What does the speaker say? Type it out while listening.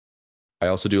I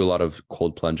also do a lot of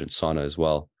cold plunge and sauna as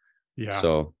well. Yeah.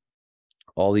 So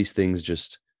all these things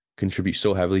just contribute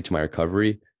so heavily to my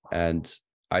recovery. And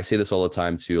I say this all the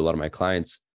time to a lot of my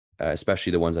clients,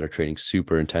 especially the ones that are training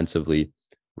super intensively.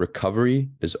 Recovery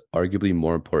is arguably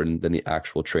more important than the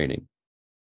actual training.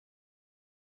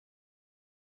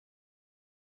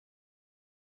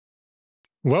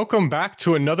 Welcome back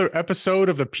to another episode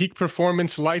of the Peak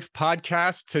Performance Life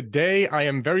podcast. Today, I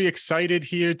am very excited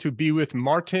here to be with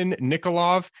Martin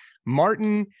Nikolov.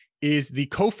 Martin is the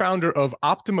co-founder of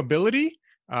Optimability,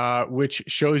 which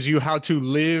shows you how to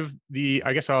live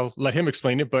I guess I'll let him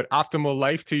explain it, but optimal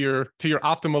life to your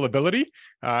optimal ability.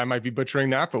 I might be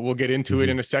butchering that, but we'll get into it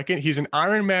in a second. He's an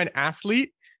Ironman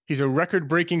athlete. He's a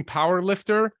record-breaking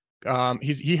powerlifter.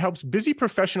 He helps busy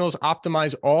professionals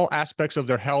optimize all aspects of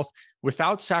their health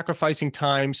without sacrificing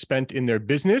time spent in their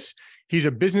business. He's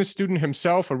a business student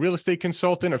himself, a real estate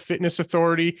consultant, a fitness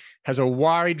authority, has a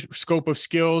wide scope of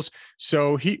skills.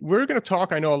 So we're going to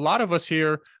talk. I know a lot of us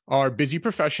here are busy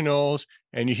professionals,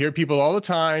 and you hear people all the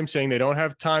time saying they don't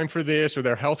have time for this or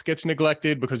their health gets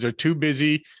neglected because they're too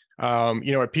busy.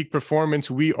 At Peak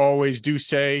Performance, we always do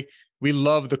say, we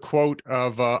love the quote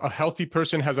of a healthy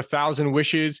person has 1,000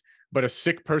 wishes, but a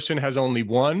sick person has only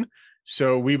one.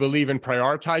 So we believe in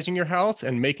prioritizing your health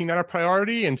and making that a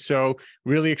priority. And so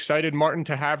really excited, Martin,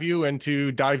 to have you and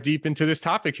to dive deep into this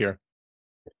topic here.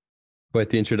 Quite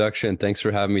the introduction. Thanks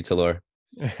for having me, Talor.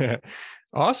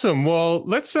 Awesome. Well,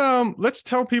 let's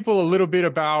tell people a little bit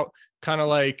about kind of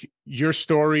like your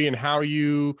story and how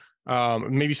you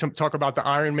maybe talk about the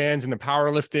Ironmans and the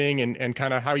powerlifting and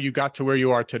kind of how you got to where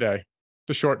you are today.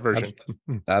 The short version.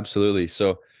 Absolutely.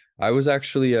 So I was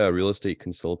actually a real estate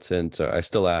consultant. I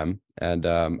still am. And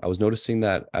I was noticing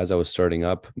that as I was starting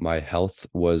up, my health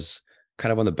was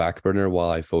kind of on the back burner while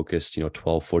I focused,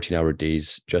 12, 14-hour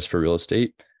days just for real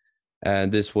estate.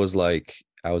 And this was like,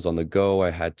 I was on the go.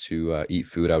 I had to eat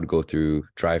food. I would go through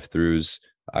drive-throughs.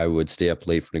 I would stay up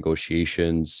late for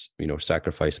negotiations,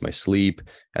 sacrifice my sleep.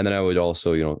 And then I would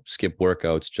also, skip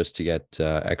workouts just to get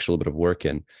extra little bit of work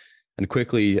in. And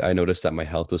quickly, I noticed that my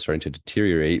health was starting to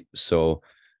deteriorate. So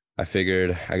I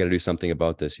figured I got to do something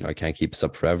about this. I can't keep this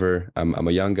up forever. I'm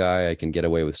a young guy. I can get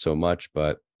away with so much,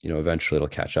 but, eventually it'll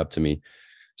catch up to me.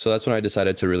 So that's when I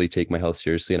decided to really take my health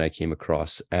seriously. And I came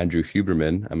across Andrew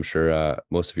Huberman. I'm sure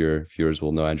most of your viewers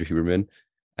will know Andrew Huberman.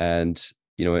 And,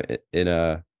 in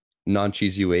a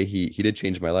non-cheesy way, he did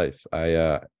change my life.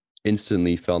 I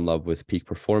instantly fell in love with peak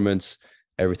performance,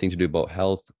 everything to do about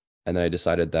health. And then I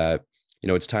decided that,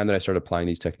 it's time that I started applying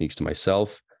these techniques to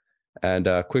myself. And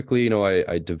quickly,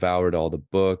 I devoured all the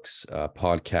books,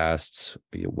 podcasts,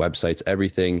 websites,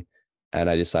 everything. And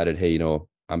I decided, hey,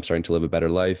 I'm starting to live a better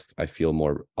life. I feel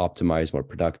more optimized, more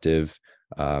productive,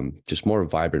 just more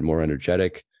vibrant, more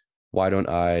energetic. Why don't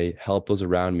I help those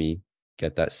around me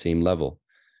get that same level?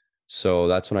 So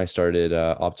that's when I started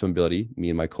Optimability.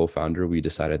 Me and my co-founder, we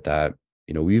decided that,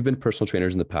 we've been personal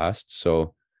trainers in the past.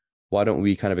 So why don't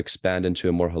we kind of expand into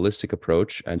a more holistic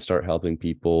approach and start helping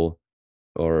people,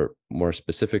 or more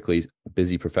specifically,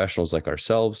 busy professionals like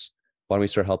ourselves? Why don't we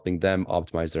start helping them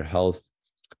optimize their health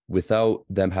without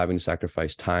them having to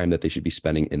sacrifice time that they should be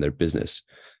spending in their business?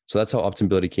 So that's how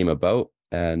Optimability came about.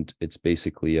 And it's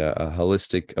basically a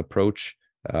holistic approach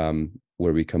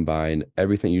where we combine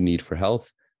everything you need for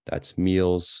health. That's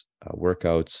meals,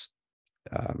 workouts,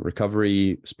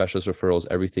 recovery, specialist referrals,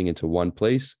 everything into one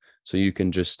place. So you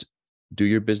can just do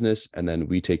your business and then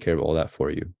we take care of all that for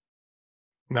you.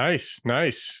 Nice.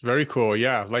 Very cool.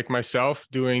 Yeah. Like myself,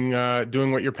 doing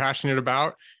what you're passionate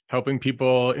about, helping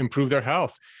people improve their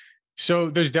health. So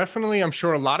there's definitely, I'm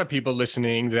sure, a lot of people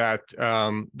listening that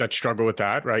struggle with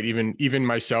that, right? Even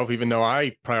myself, even though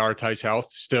I prioritize health,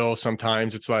 still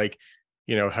sometimes it's like,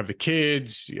 have the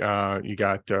kids, you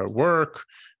got work,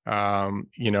 a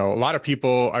lot of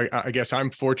people, I guess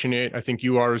I'm fortunate. I think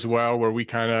you are as well, where we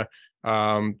kind of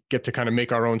get to kind of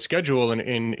make our own schedule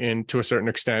and to a certain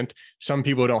extent. Some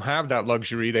people don't have that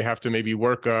luxury. They have to maybe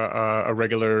work a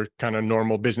regular kind of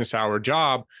normal business hour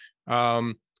job.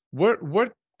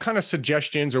 What kind of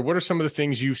suggestions, or what are some of the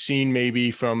things you've seen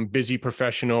maybe from busy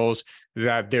professionals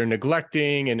that they're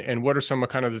neglecting, and what are some of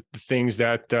kind of the things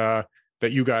that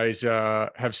you guys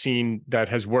have seen that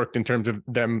has worked in terms of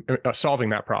them solving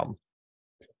that problem?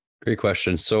 Great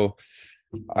question. So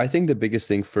I think the biggest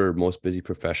thing for most busy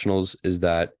professionals is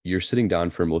that you're sitting down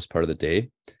for most part of the day,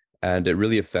 and it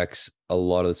really affects a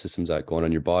lot of the systems that go on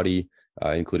in your body,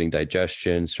 including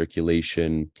digestion,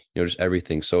 circulation, just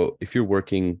everything. So if you're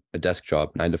working a desk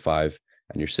job 9 to 5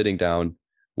 and you're sitting down,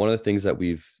 one of the things that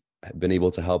we've been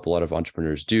able to help a lot of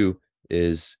entrepreneurs do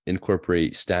is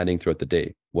incorporate standing throughout the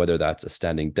day, whether that's a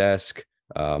standing desk,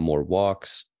 more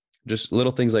walks, just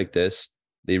little things like this.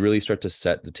 They really start to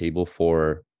set the table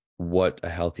for what a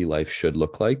healthy life should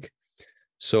look like.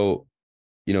 So,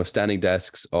 standing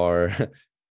desks are,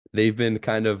 they've been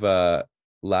kind of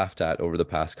laughed at over the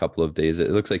past couple of days.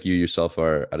 It looks like you yourself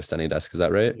are at a standing desk. Is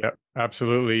that right? Yep,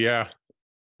 absolutely. Yeah.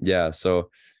 Yeah. So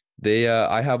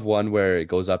I have one where it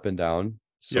goes up and down.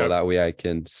 So Yep. that way I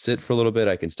can sit for a little bit,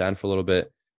 I can stand for a little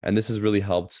bit. And this has really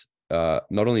helped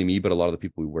not only me, but a lot of the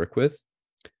people we work with.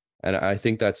 And I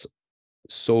think that's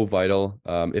so vital.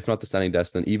 If not the standing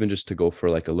desk, then even just to go for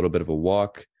like a little bit of a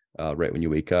walk right when you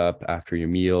wake up, after your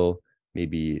meal,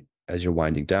 maybe as you're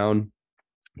winding down.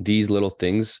 These little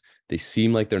things, they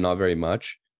seem like they're not very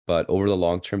much, but over the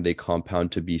long term, they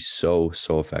compound to be so,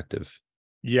 so effective.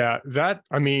 Yeah.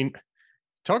 I mean,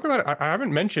 talk about it. I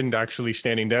haven't mentioned actually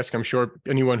standing desk. I'm sure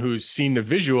anyone who's seen the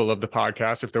visual of the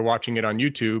podcast, if they're watching it on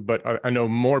YouTube, but I know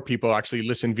more people actually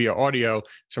listen via audio.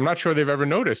 So I'm not sure they've ever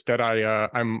noticed that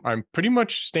I'm pretty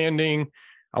much standing,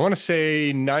 I want to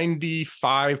say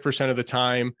 95% of the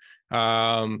time,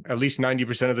 at least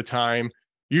 90% of the time.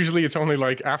 Usually it's only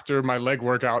like after my leg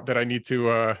workout that I need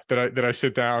to that I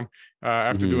sit down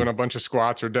after doing Mm-hmm. a bunch of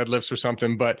squats or deadlifts or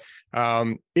something. But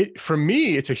for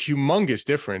me, it's a humongous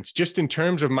difference just in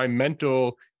terms of my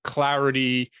mental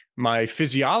clarity, my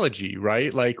physiology,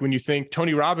 right? Like when you think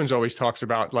Tony Robbins always talks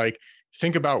about like,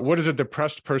 think about what does a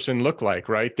depressed person look like,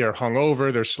 right? They're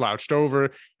hungover, they're slouched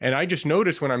over. And I just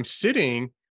notice when I'm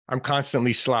sitting, I'm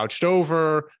constantly slouched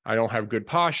over. I don't have good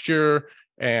posture.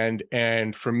 And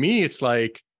for me, it's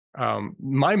like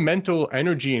my mental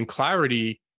energy and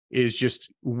clarity is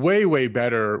just way, way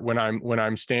better when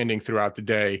I'm standing throughout the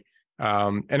day.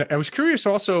 And I was curious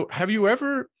also, have you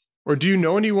ever, or do you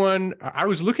know anyone? I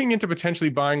was looking into potentially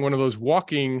buying one of those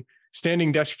walking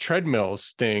standing desk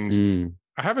treadmills things. Mm.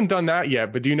 I haven't done that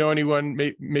yet, but do you know anyone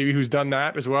maybe who's done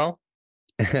that as well?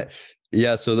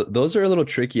 Yeah, so those are a little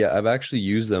tricky. I've actually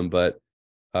used them, but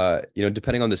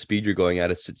depending on the speed you're going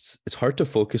at, it's hard to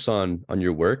focus on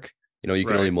your work. You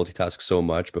can only Right. multitask so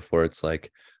much before it's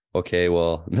like, okay,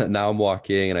 well, now I'm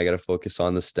walking and I got to focus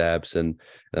on the steps, and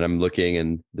then I'm looking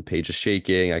and the page is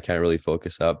shaking. I can't really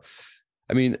focus up.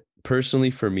 I mean,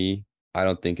 personally for me, I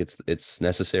don't think it's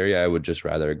necessary. I would just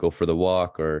rather go for the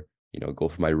walk or, go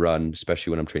for my run,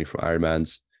 especially when I'm training for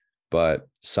Ironmans. But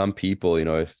some people,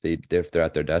 if they're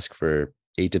at their desk for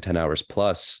 8 to 10 hours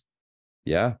plus,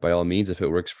 yeah, by all means, if it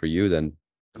works for you, then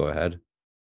go ahead.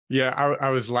 Yeah, I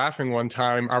was laughing one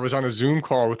time. I was on a Zoom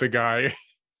call with a guy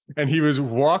and he was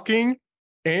walking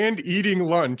and eating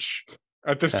lunch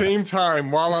at the same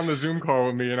time while on the Zoom call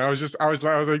with me. And I was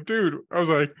like, dude,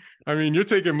 I mean, you're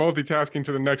taking multitasking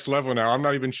to the next level now. I'm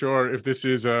not even sure if this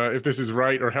is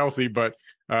right or healthy, but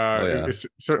Oh yeah. it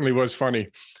certainly was funny.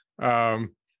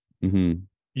 Um, Hmm.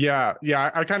 yeah,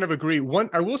 I kind of agree.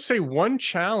 I will say one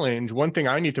challenge, one thing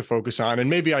I need to focus on, and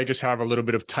maybe I just have a little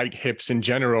bit of tight hips in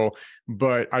general,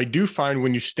 but I do find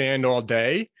when you stand all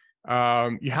day,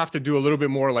 you have to do a little bit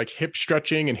more like hip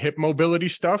stretching and hip mobility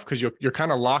stuff because you're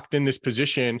kind of locked in this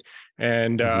position,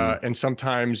 Hmm. and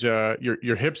sometimes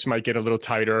your hips might get a little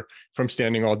tighter from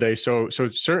standing all day. So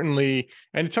certainly,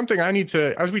 and it's something I need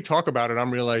to, as we talk about it,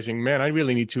 I'm realizing, man, I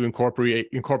really need to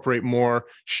incorporate more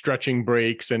stretching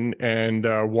breaks and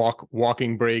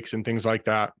walking breaks and things like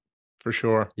that for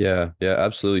sure. Yeah, yeah,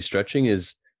 absolutely. Stretching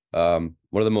is one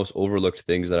of the most overlooked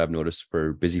things that I've noticed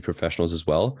for busy professionals as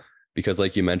well. Because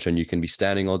like you mentioned, you can be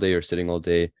standing all day or sitting all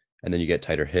day, and then you get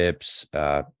tighter hips,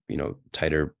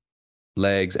 tighter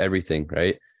legs, everything,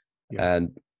 right? Yeah.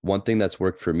 And one thing that's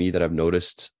worked for me that I've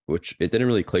noticed, which it didn't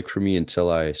really click for me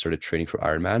until I started training for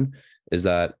Ironman, is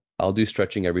that I'll do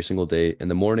stretching every single day in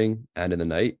the morning and in the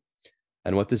night.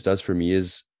 And what this does for me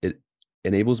is it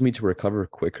enables me to recover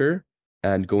quicker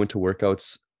and go into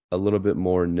workouts a little bit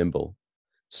more nimble.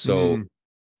 So Mm,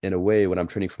 in a way, when I'm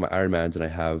training for my Ironmans and I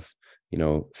have,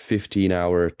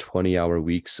 15-hour, 20-hour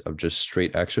weeks of just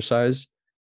straight exercise,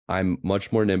 I'm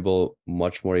much more nimble,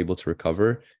 much more able to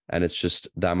recover, and it's just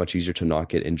that much easier to not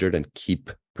get injured and keep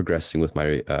progressing with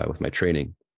my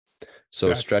training. So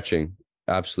that's stretching,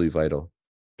 absolutely vital.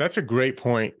 That's a great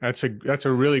point. That's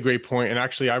a really great point. And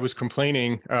actually, I was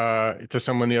complaining to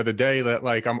someone the other day that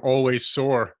like I'm always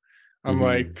sore. I'm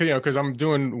like, Hmm. because I'm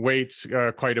doing weights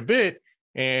quite a bit,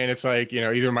 and it's like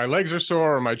either my legs are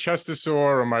sore or my chest is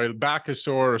sore or my back is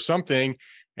sore or something.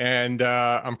 And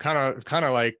I'm kind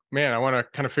of like, man, I want to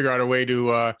kind of figure out a way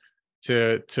to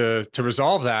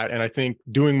resolve that. And I think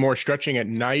doing more stretching at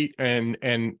night and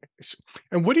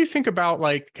what do you think about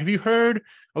like? Have you heard?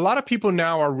 A lot of people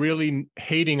now are really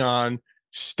hating on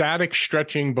static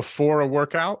stretching before a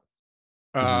workout.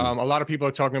 Hmm. A lot of people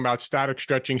are talking about static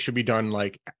stretching should be done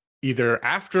like either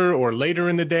after or later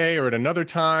in the day or at another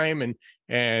time.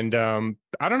 And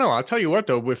I don't know. I'll tell you what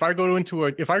though, if I go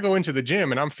into the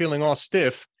gym and I'm feeling all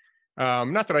stiff,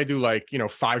 not that I do like,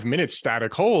 5 minutes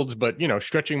static holds, but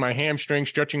stretching my hamstring,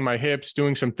 stretching my hips,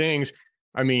 doing some things.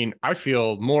 I mean, I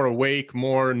feel more awake,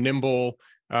 more nimble,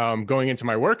 going into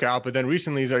my workout. But then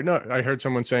recently he's like, no, I heard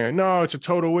someone saying, no, it's a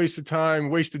total waste of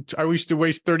time. I used to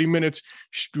waste 30 minutes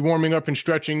warming up and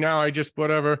stretching. Now I just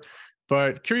whatever.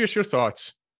 But curious your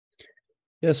thoughts.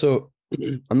 Yeah, so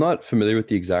I'm not familiar with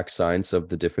the exact science of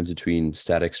the difference between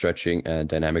static stretching and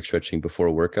dynamic stretching before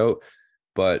a workout,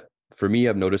 but for me,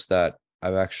 I've noticed that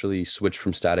I've actually switched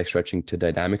from static stretching to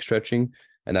dynamic stretching,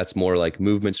 and that's more like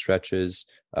movement stretches.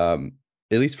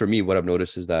 At least for me, what I've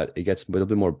noticed is that it gets a little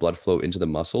bit more blood flow into the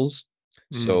muscles.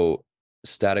 Mm. So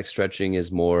static stretching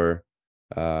is more,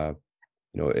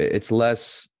 it's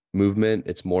less movement.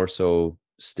 It's more so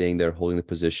staying there, holding the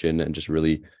position, and just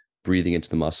really breathing into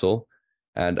the muscle.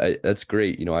 And that's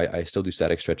great. I still do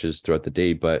static stretches throughout the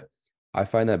day, but I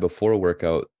find that before a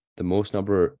workout, the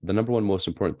number one most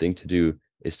important thing to do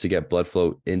is to get blood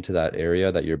flow into that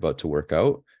area that you're about to work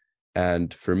out.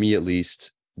 And for me, at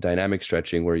least, dynamic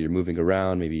stretching, where you're moving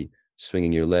around, maybe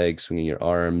swinging your legs, swinging your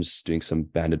arms, doing some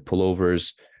banded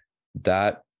pullovers,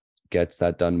 that gets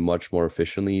that done much more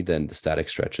efficiently than the static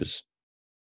stretches.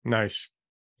 Nice.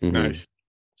 Mm-hmm. Nice.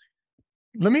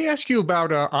 Let me ask you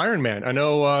about Ironman. I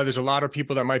know there's a lot of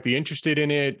people that might be interested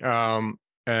in it.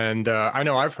 And I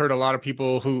know I've heard a lot of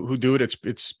people who do it.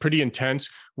 It's pretty intense.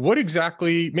 What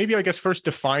exactly, maybe I guess first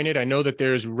define it. I know that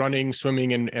there's running,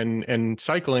 swimming, and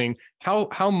cycling.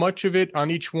 How much of it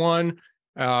on each one?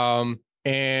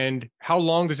 And how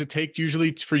long does it take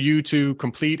usually for you to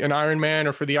complete an Ironman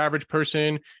or for the average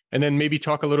person? And then maybe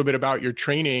talk a little bit about your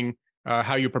training,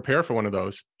 how you prepare for one of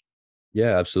those.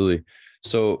 Yeah, absolutely.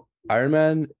 So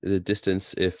Ironman, the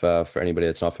distance, if for anybody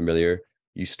that's not familiar,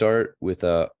 you start with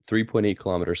a 3.8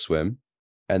 kilometer swim,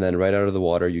 and then right out of the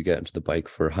water, you get into the bike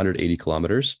for 180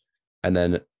 kilometers. And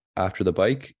then after the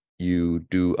bike, you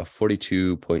do a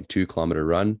 42.2 kilometer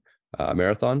run, a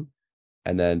marathon.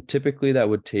 And then typically that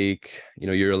would take,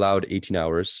 you're allowed 18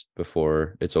 hours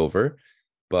before it's over.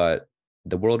 But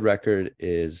the world record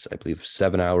is, I believe,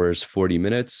 7 hours, 40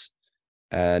 minutes.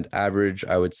 And average,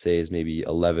 I would say, is maybe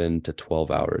 11 to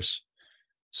 12 hours.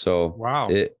 So Wow.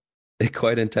 it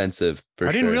quite intensive for sure.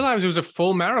 I didn't realize it was a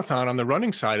full marathon on the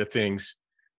running side of things.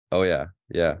 Oh, yeah.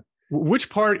 Yeah. Which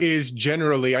part is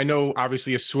generally, I know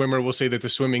obviously a swimmer will say that the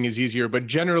swimming is easier, but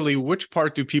generally, which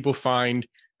part do people find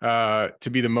to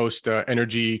be the most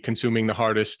energy consuming, the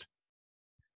hardest?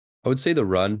 I would say the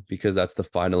run, because that's the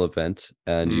final event,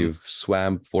 and you've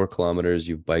swam 4 kilometers,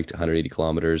 you've biked 180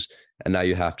 kilometers, and now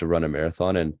you have to run a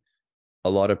marathon. And a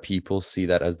lot of people see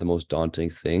that as the most daunting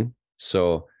thing.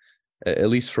 So at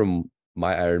least from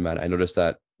my Ironman, I noticed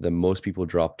that the most people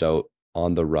dropped out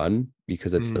on the run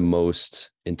because it's the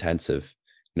most intensive.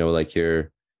 Like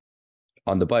you're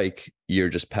on the bike, you're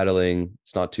just pedaling.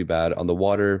 It's not too bad. On the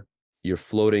water, you're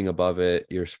floating above it.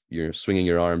 You're swinging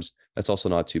your arms. That's also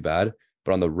not too bad.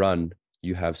 But on the run,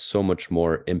 you have so much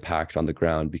more impact on the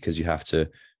ground because you have to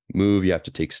move, you have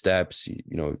to take steps,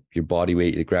 your body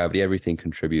weight, the gravity, everything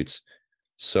contributes.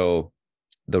 So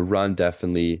the run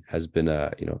definitely has been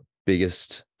a,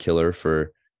 biggest killer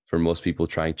for most people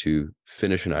trying to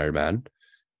finish an Ironman.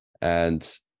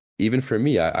 And even for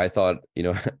me, I thought,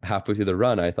 halfway through the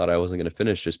run, I thought I wasn't going to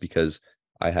finish just because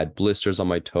I had blisters on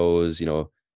my toes,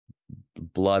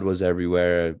 blood was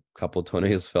everywhere. A couple of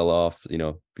toenails fell off,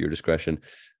 your discretion.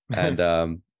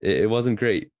 And it wasn't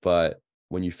great, but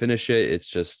when you finish it, it's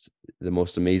just the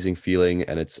most amazing feeling,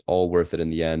 and it's all worth it in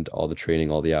the end, all the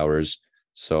training, all the hours.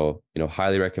 So,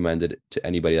 highly recommended to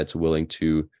anybody that's willing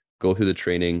to go through the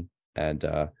training and,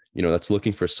 that's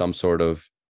looking for some sort of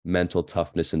mental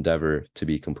toughness endeavor to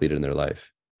be completed in their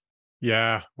life.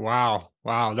 Yeah. Wow.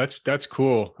 That's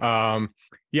cool.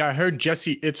 Yeah, I heard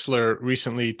Jesse Itzler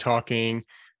recently talking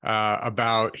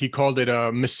about, he called it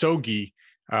a misogi,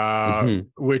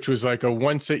 which was like a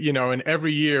once, and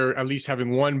every year at least having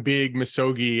one big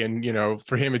misogi. And,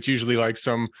 for him, it's usually like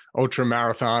some ultra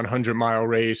marathon, 100-mile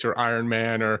race or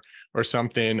Ironman or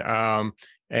something.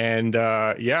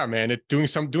 Yeah, man, doing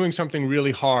something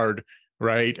really hard,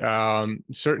 right?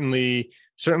 Certainly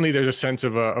there's a sense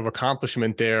of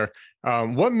accomplishment there.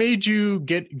 What made you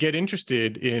get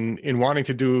interested in wanting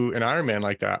to do an Ironman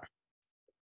like that?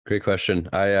 Great question.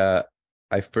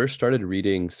 I first started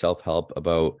reading self-help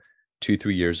about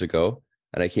 2-3 years ago,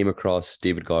 and I came across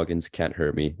David Goggins' Can't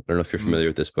Hurt Me. I don't know if you're familiar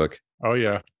with this book. Oh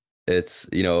yeah. It's,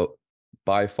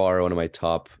 by far one of my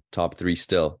top 3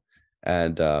 still.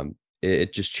 And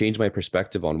it just changed my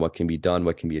perspective on what can be done,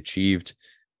 what can be achieved.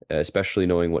 especially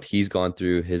knowing what he's gone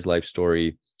through, his life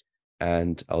story.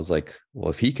 And I was like, well,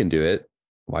 if he can do it,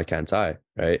 why can't I?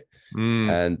 Right. Mm,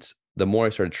 And the more I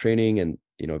started training and,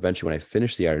 eventually when I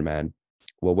finished the Ironman,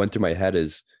 what went through my head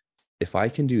is if I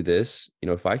can do this,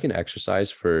 if I can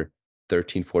exercise for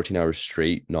 13, 14 hours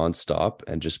straight nonstop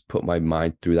and just put my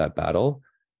mind through that battle,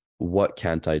 what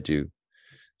can't I do?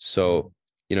 So,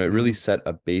 it really mm, set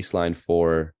a baseline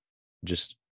for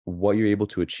just what you're able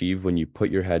to achieve when you put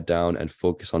your head down and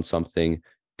focus on something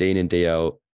day in and day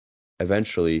out.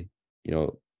 Eventually, you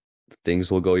know,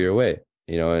 things will go your way.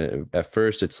 And at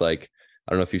first it's like,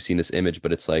 I don't know if you've seen this image,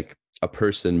 but it's like a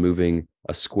person moving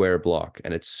a square block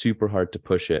and it's super hard to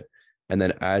push it. And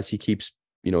then as he keeps,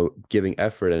 giving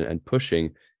effort and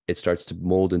pushing, it starts to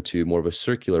mold into more of a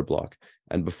circular block.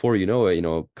 And before you know it,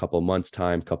 a couple of months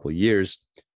time, couple of years,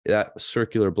 that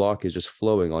circular block is just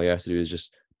flowing. All you have to do is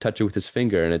just touch it with his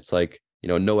finger. And it's like,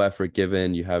 no effort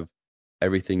given. You have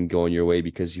everything going your way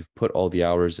because you've put all the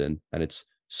hours in, and it's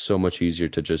so much easier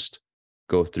to just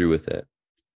go through with it.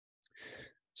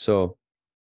 So,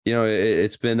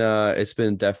 it's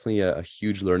been definitely a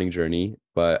huge learning journey,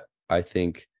 but I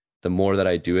think the more that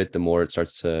I do it, the more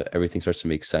everything starts to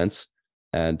make sense.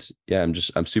 And yeah,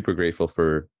 I'm super grateful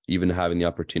for even having the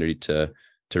opportunity to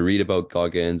read about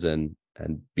Goggins and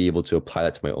be able to apply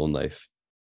that to my own life.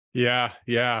 yeah,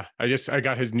 yeah. I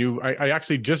got his new. I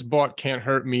actually just bought "Can't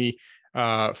Hurt Me"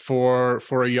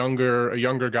 for a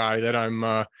younger guy that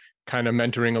I'm kind of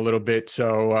mentoring a little bit.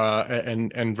 So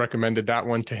and recommended that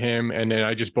one to him, and then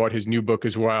I just bought his new book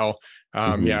as well.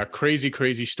 Mm-hmm. Yeah,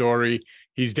 crazy story.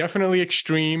 He's definitely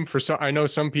extreme. For some, I know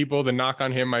some people, the knock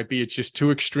on him might be it's just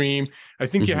too extreme. I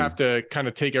think you have Mm-hmm. to kind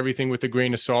of take everything with a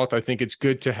grain of salt. I think it's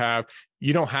good to have.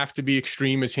 You don't have to be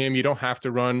extreme as him. You don't have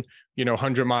to run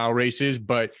 100-mile races,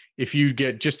 but if you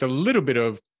get just a little bit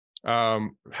of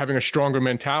having a stronger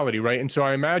mentality, right? And so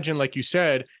I imagine, like you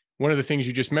said, one of the things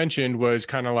you just mentioned was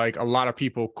kind of like a lot of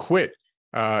people quit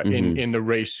Mm-hmm. in the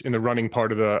race, in the running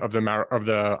part of the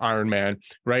Ironman,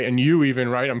 right? And you even,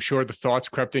 right? I'm sure the thoughts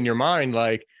crept in your mind,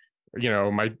 like,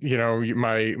 my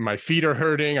feet are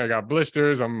hurting. I got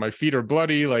blisters. My feet are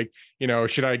bloody. Like,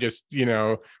 should I just,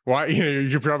 why,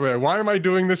 you're probably like, why am I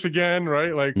doing this again?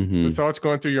 Right? Like the Mm-hmm. thoughts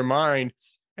going through your mind.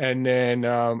 And then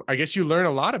I guess you learn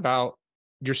a lot about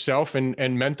yourself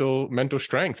and mental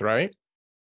strength, right?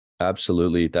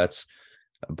 Absolutely. That's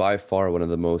by far one of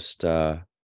the most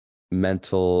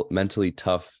mentally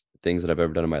tough things that I've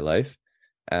ever done in my life.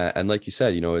 And like you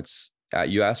said, it's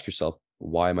you ask yourself,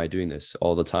 why am I doing this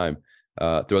all the time?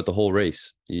 Throughout the whole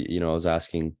race, I was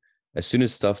asking, as soon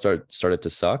as stuff started to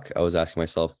suck, I was asking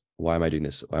myself, why am I doing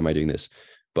this? Why am I doing this?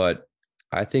 But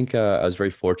I think I was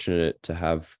very fortunate to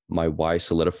have my why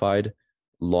solidified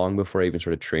long before I even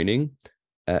started training.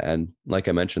 And like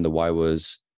I mentioned, the why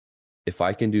was, if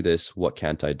I can do this, what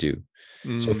can't I do?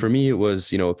 So Mm, for me, it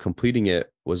was, completing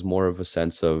it was more of a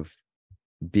sense of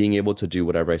being able to do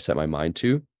whatever I set my mind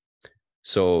to.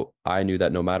 So I knew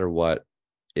that no matter what,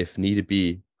 if needed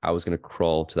be, I was going to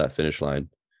crawl to that finish line.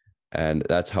 And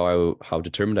that's how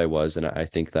determined I was. And I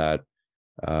think that,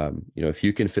 if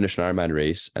you can finish an Ironman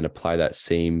race and apply that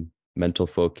same mental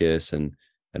focus and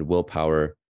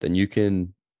willpower, then you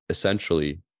can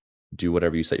essentially do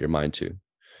whatever you set your mind to.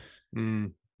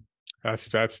 mm.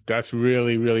 That's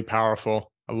really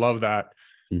powerful. I love that.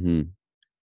 Mm-hmm.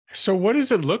 So what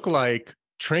does it look like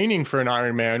training for an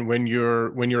Ironman when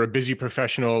you're a busy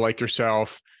professional like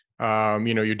yourself?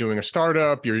 You're doing a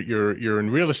startup, you're in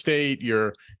real estate,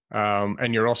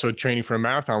 and you're also training for a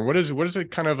marathon. What is it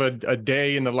kind of a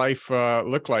day in the life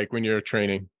look like when you're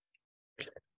training?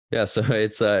 Yeah, so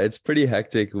it's pretty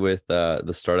hectic with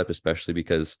the startup, especially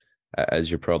because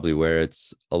as you're probably aware,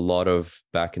 it's a lot of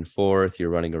back and forth. You're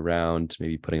running around,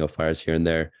 maybe putting out fires here and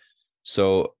there.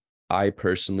 So I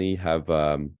personally have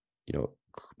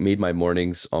made my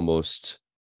mornings almost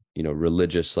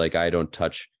religious. Like I don't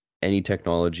touch any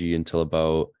technology until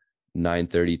about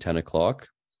 9:30, 10 o'clock.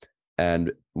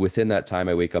 And within that time,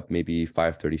 I wake up maybe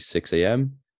 5:30, 6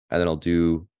 a.m. And then I'll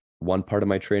do one part of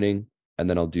my training, and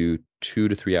then I'll do 2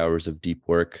 to 3 hours of deep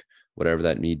work, whatever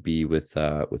that need be with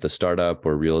a startup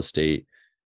or real estate.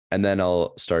 And then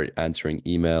I'll start answering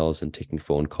emails and taking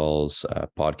phone calls,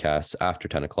 podcasts after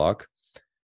 10 o'clock.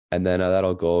 And then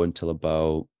that'll go until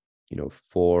about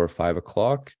 4 or 5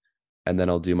 o'clock. And then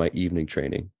I'll do my evening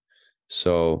training.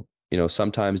 So,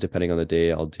 sometimes depending on the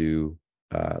day, I'll do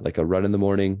like a run in the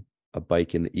morning, a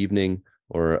bike in the evening,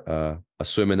 or a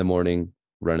swim in the morning,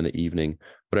 run in the evening,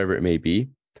 whatever it may be.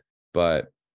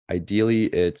 But ideally,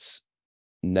 it's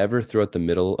never throughout the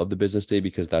middle of the business day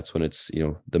because that's when it's,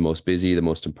 the most busy, the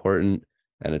most important.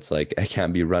 And it's like, I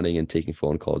can't be running and taking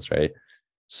phone calls, right?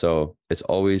 So it's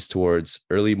always towards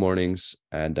early mornings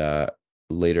and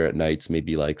later at nights,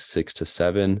 maybe like 6 to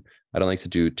 7. I don't like to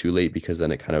do too late because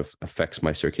then it kind of affects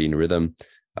my circadian rhythm,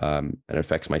 and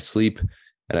affects my sleep.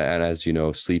 And as you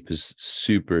know, sleep is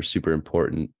super, super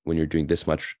important when you're doing this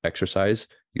much exercise.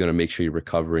 You're going to make sure you're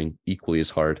recovering equally as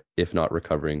hard, if not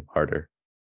recovering harder.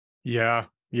 Yeah.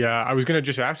 Yeah. I was going to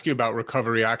just ask you about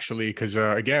recovery actually, because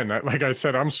again, like I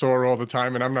said, I'm sore all the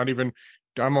time and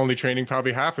I'm only training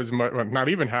probably half as much, well, not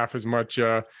even half as much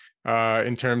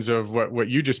in terms of what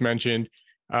you just mentioned.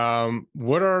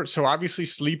 So obviously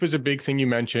sleep is a big thing you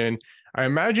mentioned. I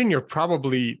imagine you're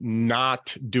probably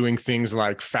not doing things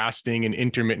like fasting and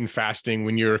intermittent fasting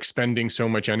when you're expending so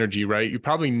much energy, right? You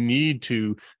probably need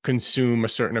to consume a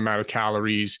certain amount of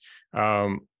calories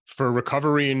for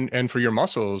recovery and for your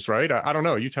muscles, right? I don't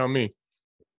know. You tell me.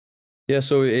 Yeah,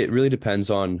 so it really depends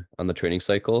on the training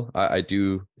cycle. I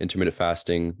do intermittent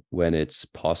fasting when it's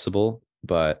possible,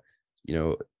 but you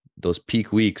know, those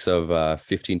peak weeks of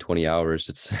 15, 20 hours,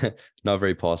 it's not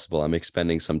very possible. I'm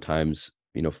expending sometimes,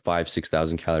 5,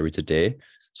 6,000 calories a day.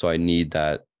 So I need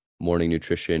that morning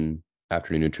nutrition,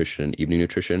 afternoon nutrition, and evening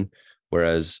nutrition.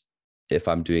 Whereas if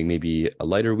I'm doing maybe a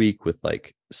lighter week with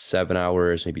like 7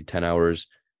 hours, maybe 10 hours,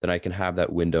 then I can have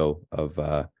that window of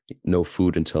no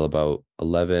food until about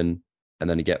 11, and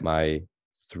then get my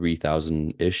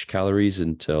 3,000-ish calories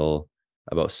until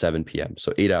about 7 p.m.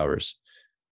 So 8 hours.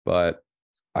 But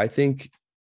I think,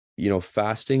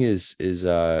 fasting is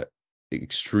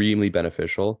extremely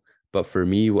beneficial. But for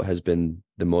me, what has been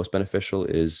the most beneficial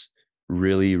is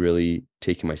really, really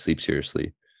taking my sleep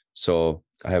seriously. So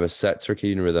I have a set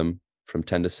circadian rhythm from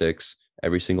 10 to 6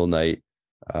 every single night.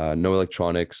 No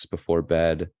electronics before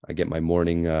bed. I get my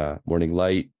morning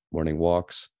light, morning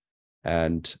walks,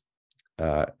 and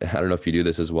I don't know if you do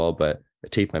this as well, but I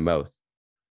tape my mouth.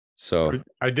 So,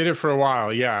 I did it for a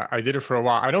while. Yeah, I did it for a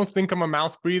while. I don't think I'm a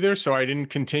mouth breather, so I didn't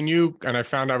continue. And I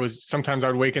found sometimes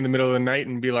I'd wake in the middle of the night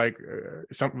and be like,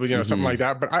 something like mhm.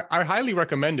 that. But I highly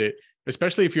recommend it,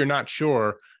 especially if you're not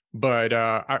sure. But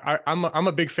I'm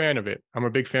a big fan of it. I'm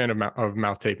a big fan of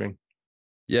mouth taping.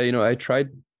 Yeah, I tried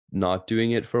not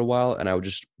doing it for a while, and I would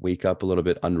just wake up a little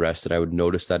bit unrested. I would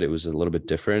notice that it was a little bit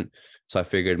different. So I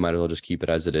figured might as well just keep it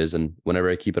as it is. And whenever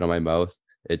I keep it on my mouth,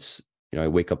 it's, I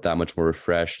wake up that much more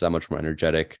refreshed, that much more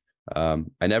energetic. I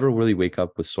never really wake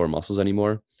up with sore muscles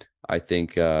anymore. I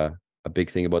think a big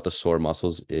thing about the sore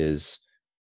muscles is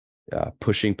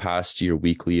pushing past your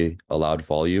weekly allowed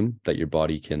volume that your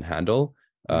body can handle,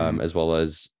 Mm, as well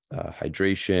as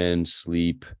hydration,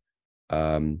 sleep.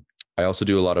 I also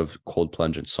do a lot of cold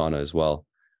plunge and sauna as well.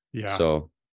 yeah. So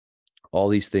all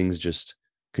these things just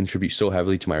contribute so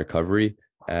heavily to my recovery.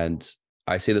 And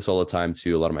I say this all the time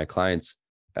to a lot of my clients,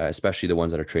 especially the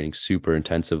ones that are training super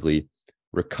intensively.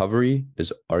 Recovery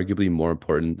is arguably more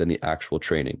important than the actual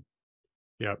training.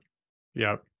 Yep.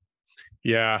 Yep.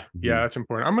 Yeah, yeah, Mhm. that's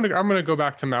important. I'm gonna go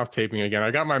back to mouth taping again.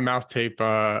 I got my mouth tape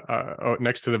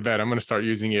next to the bed. I'm gonna start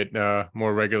using it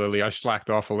more regularly. I slacked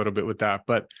off a little bit with that,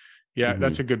 but yeah,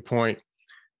 that's Mhm. a good point.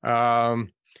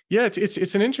 Um, yeah,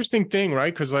 it's an interesting thing,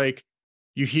 right? Because like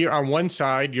you hear on one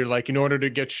side, you're like, in order to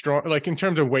get strong, like in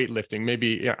terms of weightlifting,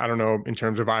 maybe yeah, I don't know, in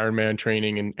terms of Ironman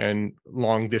training and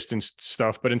long distance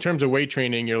stuff, but in terms of weight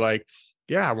training, you're like,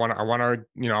 yeah, I want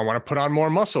to put on more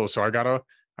muscle, so I gotta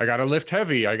lift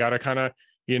heavy. I gotta kind of,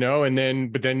 and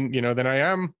then, then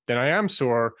I am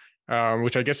sore,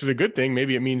 which I guess is a good thing.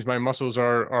 Maybe it means my muscles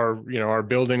are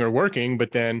building or working,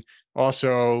 but then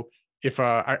also if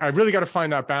I really got to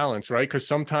find that balance, right? Because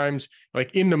sometimes,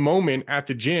 like in the moment at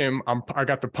the gym, I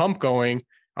got the pump going,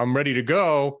 I'm ready to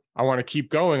go. I want to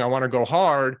keep going. I want to go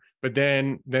hard, but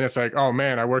then it's like, oh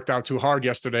man, I worked out too hard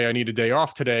yesterday. I need a day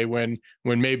off today. When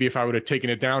maybe if I would have taken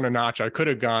it down a notch, I could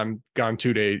have gone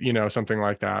 2 days, something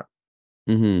like that.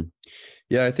 Mhm.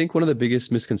 Yeah, I think one of the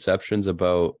biggest misconceptions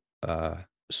about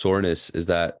soreness is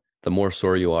that the more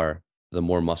sore you are, the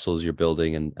more muscles you're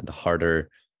building, and the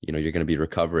harder, you're going to be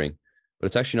recovering. But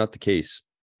it's actually not the case.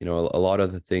 A lot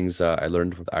of the things I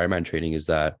learned with Ironman training is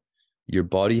that your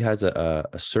body has a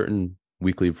certain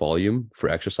weekly volume for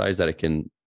exercise that it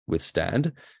can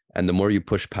withstand. And the more you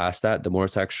push past that, the more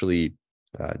it's actually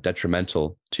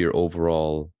detrimental to your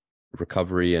overall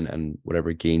recovery and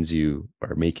whatever gains you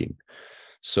are making.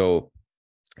 So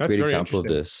That's great very example of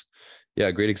interesting. this. Yeah,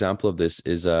 a great example of this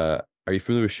is are you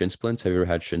familiar with shin splints? Have you ever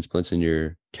had shin splints in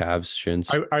your calves,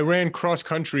 shins? I ran cross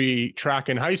country track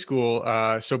in high school.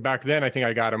 So back then I think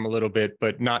I got them a little bit,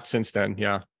 but not since then.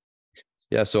 Yeah.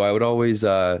 Yeah, so I would always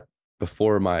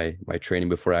before my training,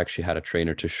 before I actually had a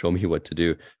trainer to show me what to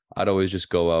do, I'd always just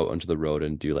go out onto the road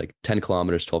and do like 10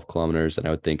 kilometers, 12 kilometers. And I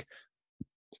would think,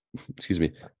 excuse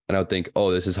me. And I would think,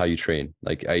 oh, this is how you train.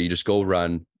 Like you just go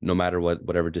run no matter what,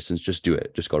 whatever distance, just do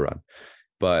it. Just go run.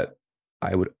 But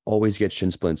I would always get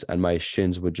shin splints and my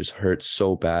shins would just hurt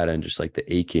so bad and just like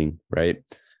the aching, right?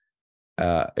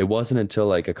 It wasn't until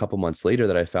like a couple months later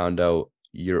that I found out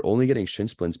you're only getting shin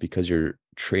splints because you're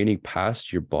training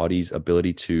past your body's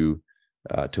ability to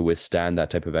withstand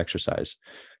that type of exercise.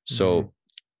 So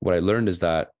what I learned is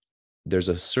that there's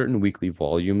a certain weekly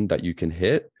volume that you can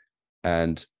hit,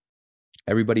 and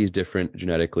everybody is different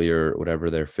genetically or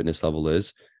whatever their fitness level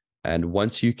is. And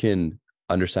once you can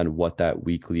understand what that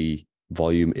weekly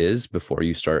volume is before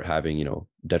you start having,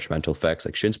 detrimental effects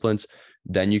like shin splints,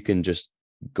 then you can just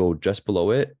go just below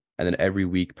it. And then every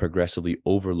week progressively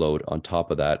overload on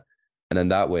top of that. And then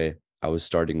that way I was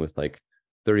starting with like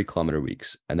 30-kilometer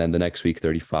weeks. And then the next week,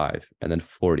 35, and then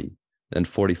 40, then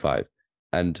 45,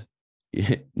 and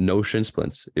no shin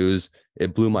splints.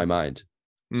 It blew my mind.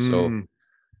 So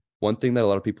one thing that a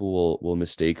lot of people will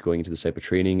mistake going into this type of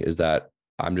training is that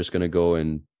I'm just going to go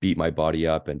and beat my body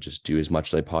up and just do as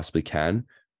much as I possibly can,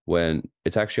 when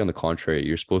it's actually on the contrary.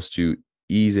 You're supposed to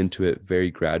ease into it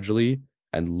very gradually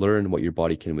and learn what your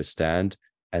body can withstand,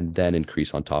 and then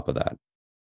increase on top of that.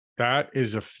 That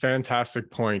is a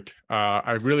fantastic point.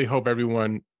 I really hope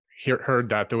everyone heard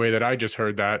that the way that I just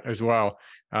heard that as well.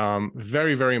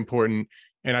 Very, very important.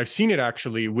 And I've seen it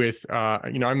actually with,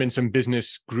 I'm in some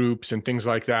business groups and things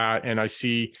like that. And I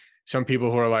see some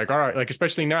people who are like, all right, like,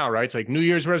 especially now, right? It's like New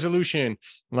Year's resolution,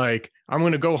 like I'm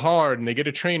going to go hard, and they get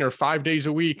a trainer 5 days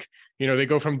a week. They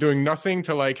go from doing nothing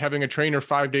to like having a trainer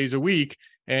 5 days a week,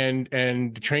 and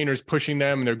the trainer's pushing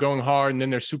them and they're going hard, and then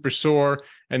they're super sore.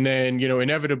 And then,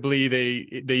 inevitably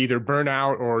they either burn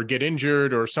out or get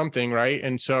injured or something. Right.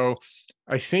 And so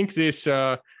I think this,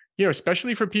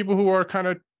 especially for people who are kind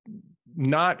of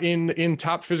not in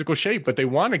top physical shape, but they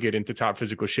want to get into top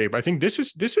physical shape, I think this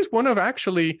is one of,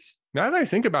 actually, now that I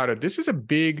think about it, this is a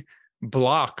big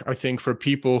block, I think, for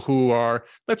people who are,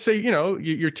 let's say,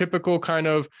 your typical kind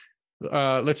of,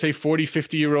 let's say 40,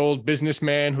 50-year-old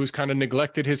businessman who's kind of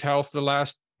neglected his health the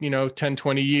last, 10,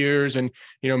 20 years. And,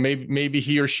 maybe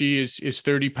he or she is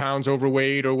 30 pounds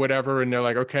overweight or whatever. And they're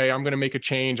like, okay, I'm going to make a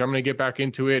change. I'm going to get back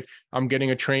into it. I'm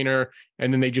getting a trainer.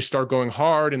 And then they just start going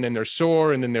hard, and then they're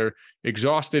sore, and then they're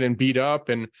exhausted and beat up.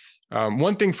 And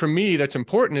one thing for me that's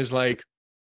important is like,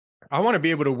 I want to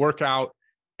be able to work out,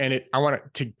 and I want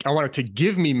it to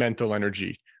give me mental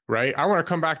energy. Right. I want to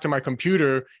come back to my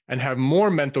computer and have more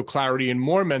mental clarity and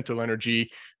more mental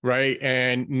energy. Right.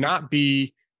 And not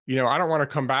be, I don't want to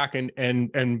come back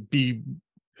and be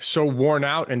so worn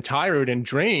out and tired and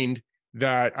drained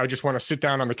that I just want to sit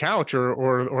down on the couch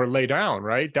or lay down.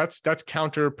 Right. That's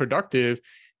counterproductive.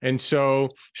 And so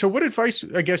what advice,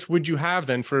 I guess, would you have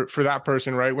then for that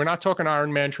person? Right. We're not talking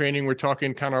Ironman training. We're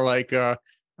talking kind of like a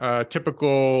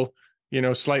typical,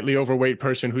 slightly overweight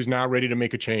person who's now ready to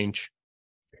make a change.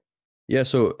 Yeah,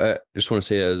 so I just want to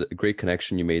say there's a great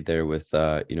connection you made there with,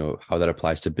 how that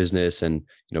applies to business and,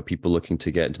 people looking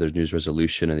to get into their New Year's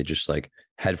resolution, and they just like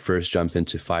head first jump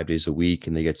into 5 days a week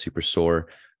and they get super sore.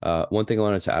 One thing I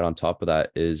wanted to add on top of that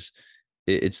is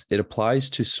it applies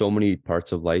to so many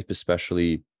parts of life,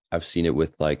 especially I've seen it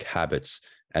with like habits,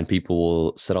 and people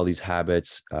will set all these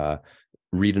habits,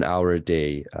 read an hour a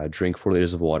day, drink 4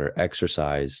 liters of water,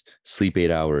 exercise, sleep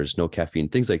 8 hours, no caffeine,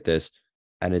 things like this.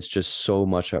 And it's just so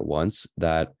much at once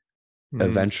that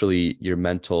eventually your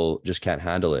mental just can't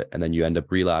handle it. And then you end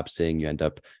up relapsing, you end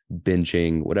up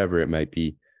binging, whatever it might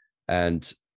be.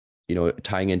 And,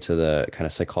 tying into the kind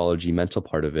of psychology, mental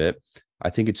part of it,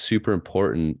 I think it's super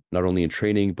important, not only in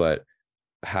training, but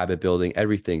habit building,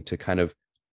 everything, to kind of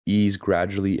ease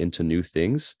gradually into new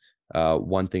things,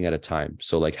 one thing at a time.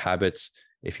 So like habits,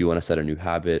 if you want to set a new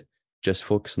habit, just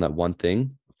focus on that one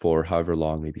thing for however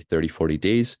long, maybe 30, 40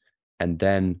 days. And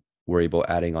then worry about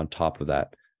adding on top of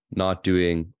that, not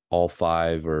doing all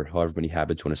 5 or however many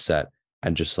habits you want to set,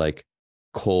 and just like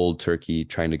cold turkey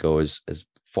trying to go as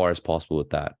far as possible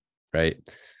with that. Right.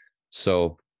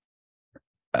 So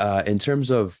in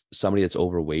terms of somebody that's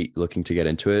overweight looking to get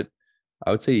into it, I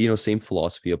would say, same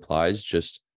philosophy applies.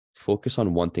 Just focus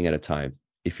on one thing at a time.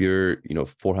 If you're,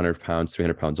 400 pounds,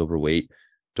 300 pounds overweight,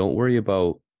 don't worry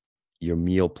about your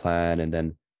meal plan and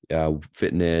then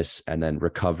fitness and then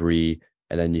recovery,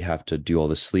 and then you have to do all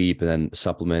the sleep and then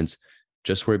supplements.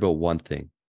 Just worry about one thing,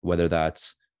 whether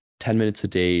that's 10 minutes a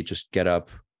day, just get up,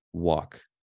 walk,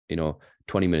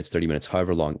 20 minutes, 30 minutes,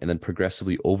 however long, and then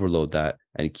progressively overload that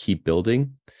and keep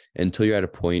building until you're at a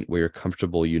point where you're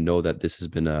comfortable, that this has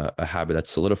been a habit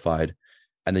that's solidified,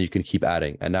 and then you can keep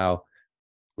adding. And now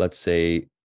let's say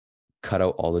cut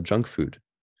out all the junk food.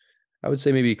 I would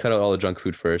say maybe cut out all the junk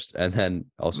food first and then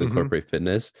also Hmm. incorporate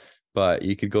fitness. But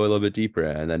you could go a little bit deeper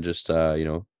and then just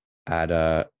add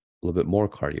a little bit more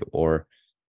cardio or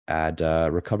add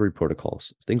recovery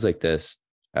protocols. Things like this,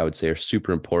 I would say, are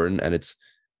super important, and it's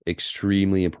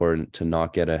extremely important to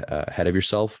not get ahead of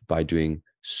yourself by doing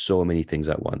so many things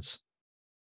at once.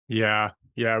 Yeah.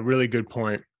 Yeah. Really good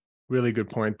point. Really good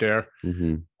point there.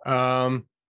 Hmm. Um,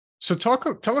 so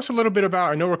tell us a little bit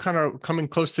about, I know we're kind of coming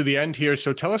close to the end here.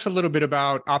 So tell us a little bit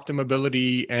about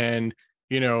optimability and,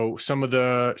 some of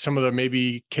the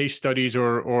maybe case studies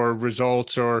or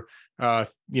results or,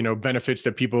 benefits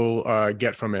that people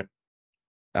get from it.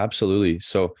 Absolutely.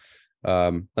 So,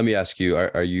 let me ask you: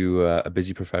 Are you a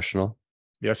busy professional,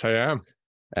 Yes, I am.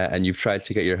 and you've tried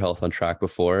to get your health on track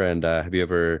before? And have you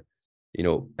ever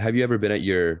been at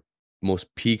your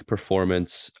most peak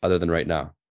performance other than right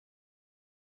now?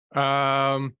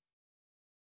 Um,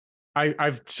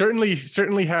 I've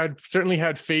certainly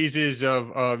had phases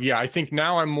of yeah. I think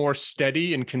now I'm more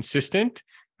steady and consistent.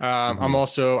 I'm Hmm.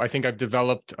 also, I think I've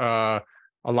developed a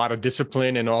lot of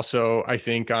discipline, and also I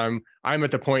think I'm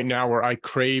at the point now where I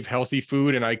crave healthy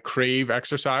food and I crave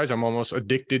exercise. I'm almost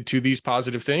addicted to these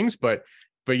positive things, but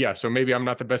yeah. So maybe I'm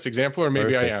not the best example, or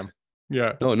maybe I Perfect. am.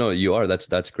 Yeah. No, no, you are.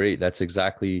 That's great. That's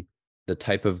exactly the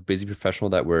type of busy professional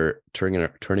that we're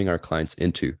turning our clients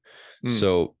into. Mm,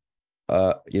 So,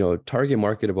 target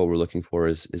market of what we're looking for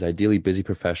is ideally busy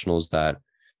professionals that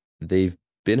they've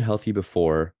been healthy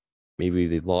before. Maybe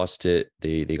they've lost it.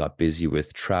 They got busy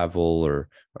with travel or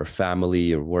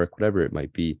family or work, whatever it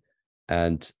might be,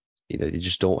 and they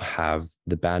just don't have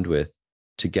the bandwidth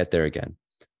to get there again.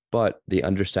 But they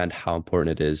understand how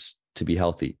important it is to be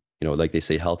healthy. Like they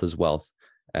say, health is wealth,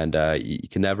 and you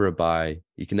can never buy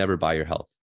your health.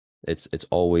 It's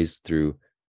always through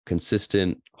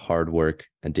consistent hard work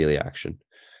and daily action.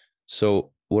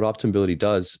 So what Optimability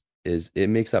does is it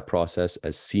makes that process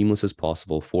as seamless as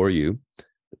possible for you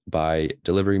by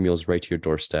delivering meals right to your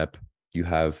doorstep. You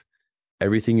have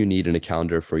everything you need in a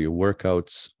calendar for your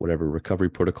workouts, whatever recovery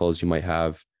protocols you might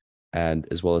have, and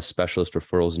as well as specialist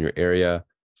referrals in your area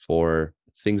for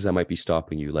things that might be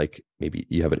stopping you. Like maybe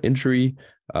you have an injury,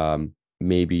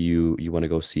 maybe you want to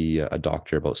go see a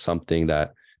doctor about something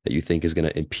that you think is going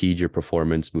to impede your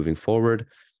performance moving forward.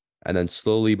 And then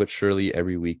slowly but surely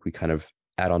every week we kind of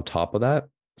add on top of that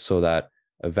so that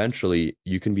eventually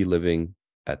you can be living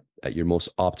at your most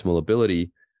optimal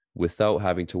ability without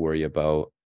having to worry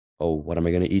about, oh, what am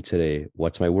I going to eat today?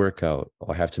 What's my workout?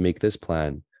 Oh, I have to make this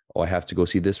plan. Oh, I have to go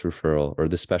see this referral or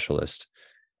this specialist.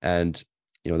 And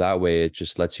that way it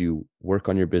just lets you work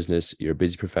on your business. You're a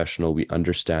busy professional. We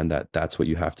understand that that's what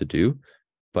you have to do.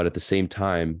 But at the same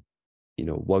time,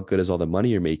 what good is all the money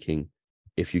you're making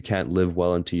if you can't live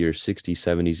well into your 60s,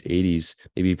 70s, 80s,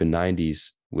 maybe even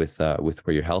 90s with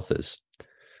where your health is?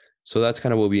 So that's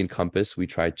kind of what we encompass. We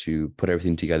try to put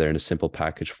everything together in a simple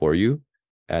package for you.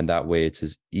 And that way it's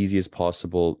as easy as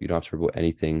possible. You don't have to worry about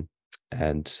anything.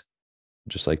 And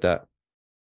just like that.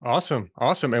 awesome.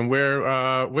 Awesome. And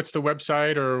what's the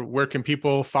website, or where can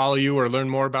people follow you or learn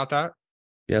more about that?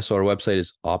 Yeah. So our website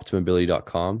is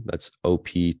optimability.com. That's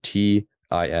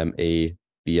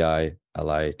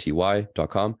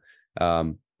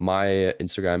OPTIMABILITY.com. My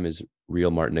Instagram is real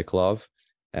Martin Nikolov.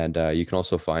 And you can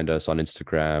also find us on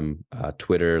Instagram,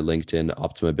 Twitter, LinkedIn,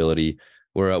 Optimability.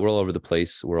 We're all over the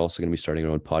place. We're also going to be starting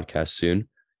our own podcast soon.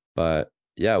 But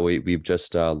yeah, we've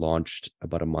just launched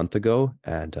about a month ago,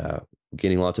 and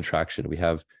gaining lots of traction. We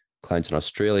have clients in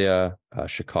Australia,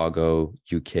 Chicago,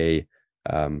 UK,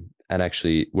 and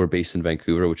actually we're based in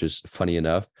Vancouver, which is funny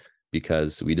enough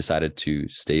because we decided to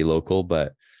stay local.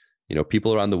 But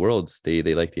people around the world, they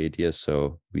like the idea,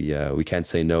 so we can't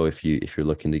say no if you're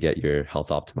looking to get your health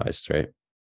optimized, right?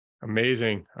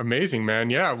 Amazing. Amazing, man.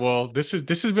 Yeah. Well, this has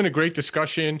been a great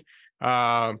discussion.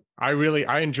 I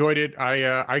enjoyed it.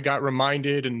 I got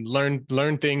reminded and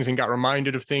learned things, and got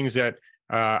reminded of things that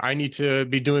I need to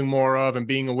be doing more of and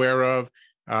being aware of.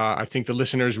 I think the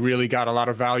listeners really got a lot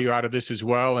of value out of this as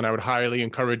well, and I would highly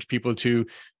encourage people to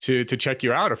check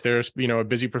you out if there's a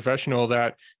busy professional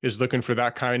that is looking for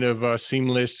that kind of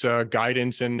seamless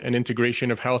guidance and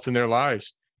integration of health in their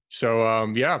lives. So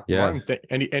yeah, Yeah. Martin,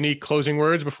 any closing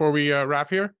words before we wrap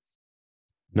here?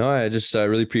 No, I just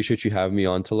really appreciate you having me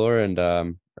on, Talor,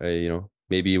 and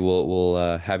maybe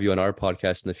we'll have you on our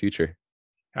podcast in the future.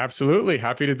 Absolutely,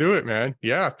 happy to do it, man.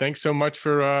 Yeah, thanks so much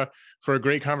for a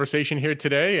great conversation here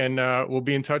today, and we'll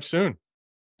be in touch soon.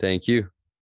 Thank you.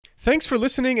 Thanks for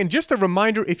listening, and just a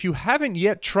reminder, if you haven't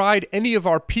yet tried any of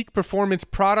our Peak Performance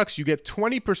products, you get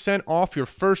 20% off your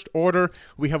first order.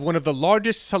 We have one of the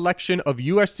largest selection of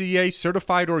USDA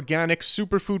certified organic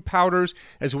superfood powders,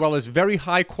 as well as very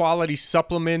high quality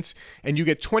supplements, and you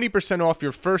get 20% off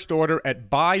your first order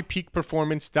at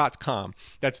buypeakperformance.com.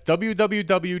 That's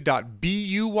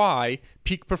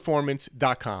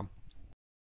www.buypeakperformance.com.